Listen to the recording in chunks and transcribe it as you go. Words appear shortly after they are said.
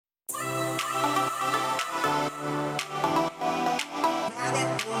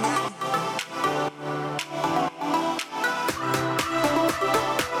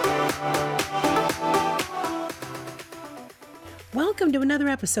Welcome to another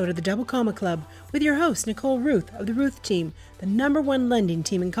episode of the Double Comma Club with your host, Nicole Ruth of the Ruth Team, the #1 lending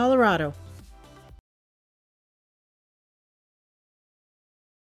team in Colorado.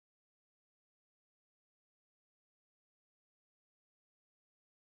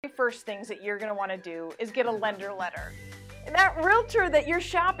 First things that you're going to want to do is get a lender letter. And that realtor that you're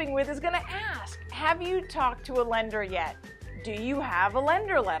shopping with is going to ask, have you talked to a lender yet? Do you have a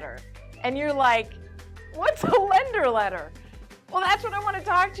lender letter? And you're like, what's a lender letter? Well, that's what I want to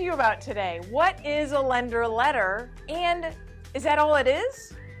talk to you about today. What is a lender letter? And is that all it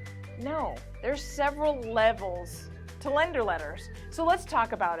is? No, there's several levels to lender letters. So let's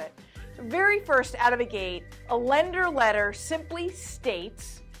talk about it. Very first out of the gate, a lender letter simply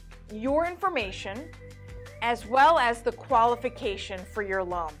states your information as well as the qualification for your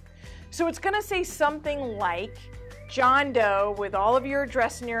loan. So it's going to say something like, John Doe, with all of your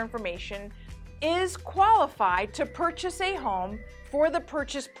address and your information, is qualified to purchase a home for the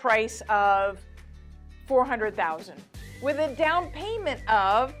purchase price of $400,000 with a down payment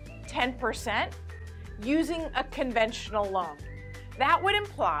of 10% using a conventional loan. That would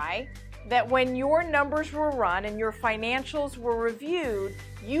imply that when your numbers were run and your financials were reviewed,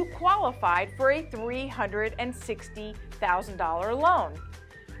 you qualified for a $360,000 loan.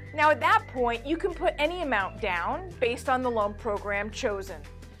 Now at that point, you can put any amount down based on the loan program chosen.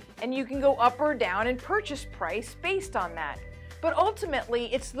 And you can go up or down in purchase price based on that. But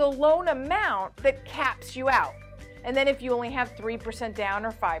ultimately, it's the loan amount that caps you out. And then if you only have 3% down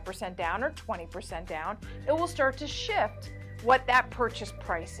or 5% down or 20% down, it will start to shift what that purchase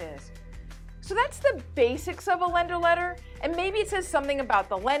price is. So that's the basics of a lender letter, and maybe it says something about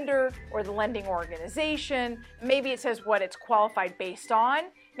the lender or the lending organization. Maybe it says what it's qualified based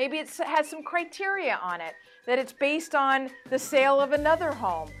on. Maybe it has some criteria on it, that it's based on the sale of another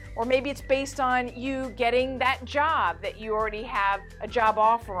home, or maybe it's based on you getting that job that you already have a job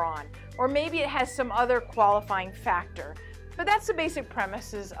offer on, or maybe it has some other qualifying factor. But that's the basic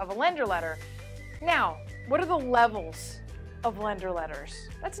premises of a lender letter. Now, what are the levels of lender letters?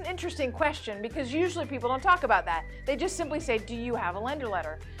 That's an interesting question because usually people don't talk about that. They just simply say, do you have a lender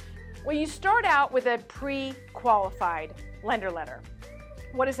letter? Well, you start out with a pre-qualified lender letter.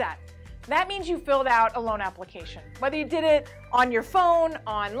 What is that? That means you filled out a loan application. Whether you did it on your phone,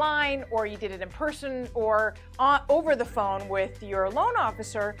 online, or you did it in person or over the phone with your loan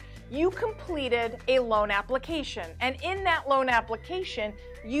officer, you completed a loan application. And in that loan application,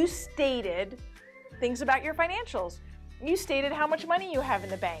 you stated things about your financials. You stated how much money you have in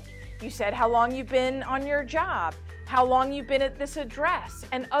the bank. You said how long you've been on your job, how long you've been at this address,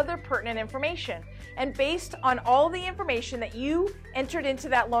 and other pertinent information. And based on all the information that you entered into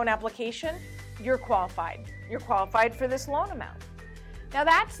that loan application, you're qualified. You're qualified for this loan amount. Now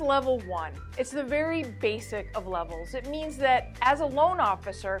that's level 1. It's the very basic of levels. It means that as a loan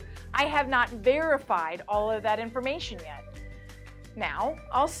officer, I have not verified all of that information yet. Now,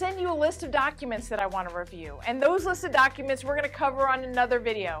 I'll send you a list of documents that I want to review, and those list of documents we're going to cover on another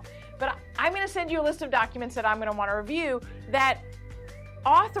video. But I'm going to send you a list of documents that I'm going to want to review that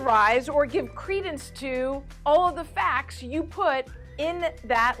authorize or give credence to all of the facts you put in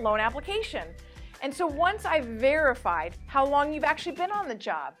that loan application. And so once I've verified how long you've actually been on the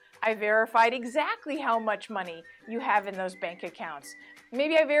job, I verified exactly how much money you have in those bank accounts.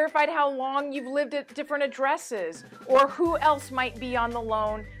 Maybe I verified how long you've lived at different addresses or who else might be on the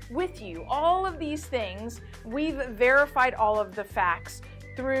loan with you. All of these things, we've verified all of the facts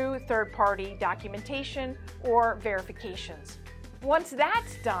through third-party documentation or verifications. Once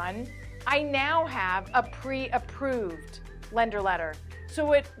that's done, I now have a pre-approved lender letter.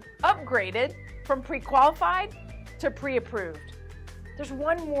 So it upgraded from pre-qualified to pre-approved. There's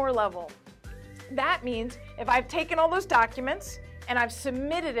one more level. That means if I've taken all those documents and I've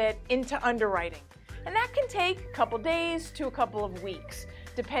submitted it into underwriting. And that can take a couple days to a couple of weeks,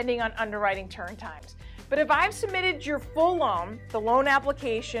 depending on underwriting turn times. But if I've submitted your full loan, the loan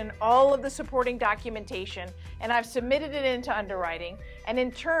application, all of the supporting documentation, and I've submitted it into underwriting, and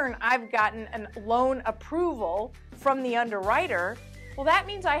in turn I've gotten a loan approval from the underwriter, well, that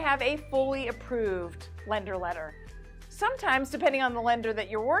means I have a fully approved lender letter. Sometimes, depending on the lender that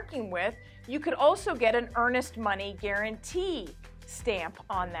you're working with, you could also get an earnest money guarantee stamp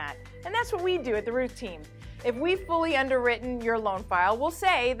on that. And that's what we do at the Ruth Team. If we've fully underwritten your loan file, we'll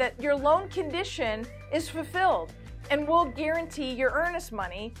say that your loan condition is fulfilled, and we'll guarantee your earnest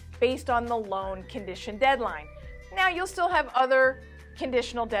money based on the loan condition deadline. Now, you'll still have other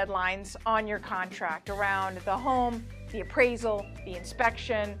conditional deadlines on your contract around the home, the appraisal, the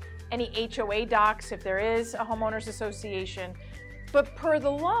inspection, any HOA docs if there is a homeowners association. But per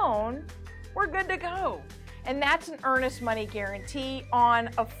the loan, we're good to go. and that's an earnest money guarantee on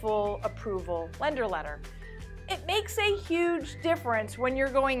a full approval lender letter. It makes a huge difference when you're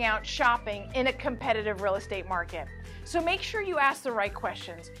going out shopping in a competitive real estate market. So make sure you ask the right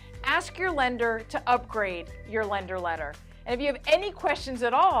questions. Ask your lender to upgrade your lender letter. And if you have any questions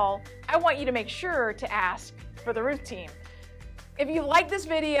at all, I want you to make sure to ask for the Ruth team. If you like this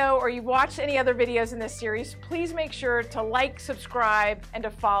video or you've watched any other videos in this series, please make sure to like, subscribe, and to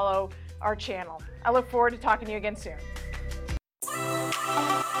follow our channel. I look forward to talking to you again soon.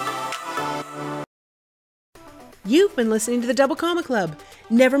 You've been listening to the Double Comma Club.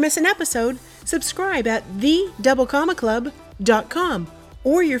 Never miss an episode. Subscribe at thedoublecommaclub.com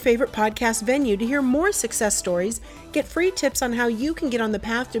or your favorite podcast venue to hear more success stories, get free tips on how you can get on the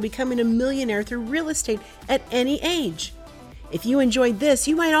path to becoming a millionaire through real estate at any age. If you enjoyed this,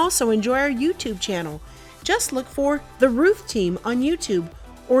 you might also enjoy our YouTube channel. Just look for The Ruth Team on YouTube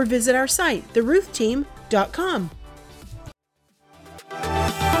or visit our site, theruthteam.com.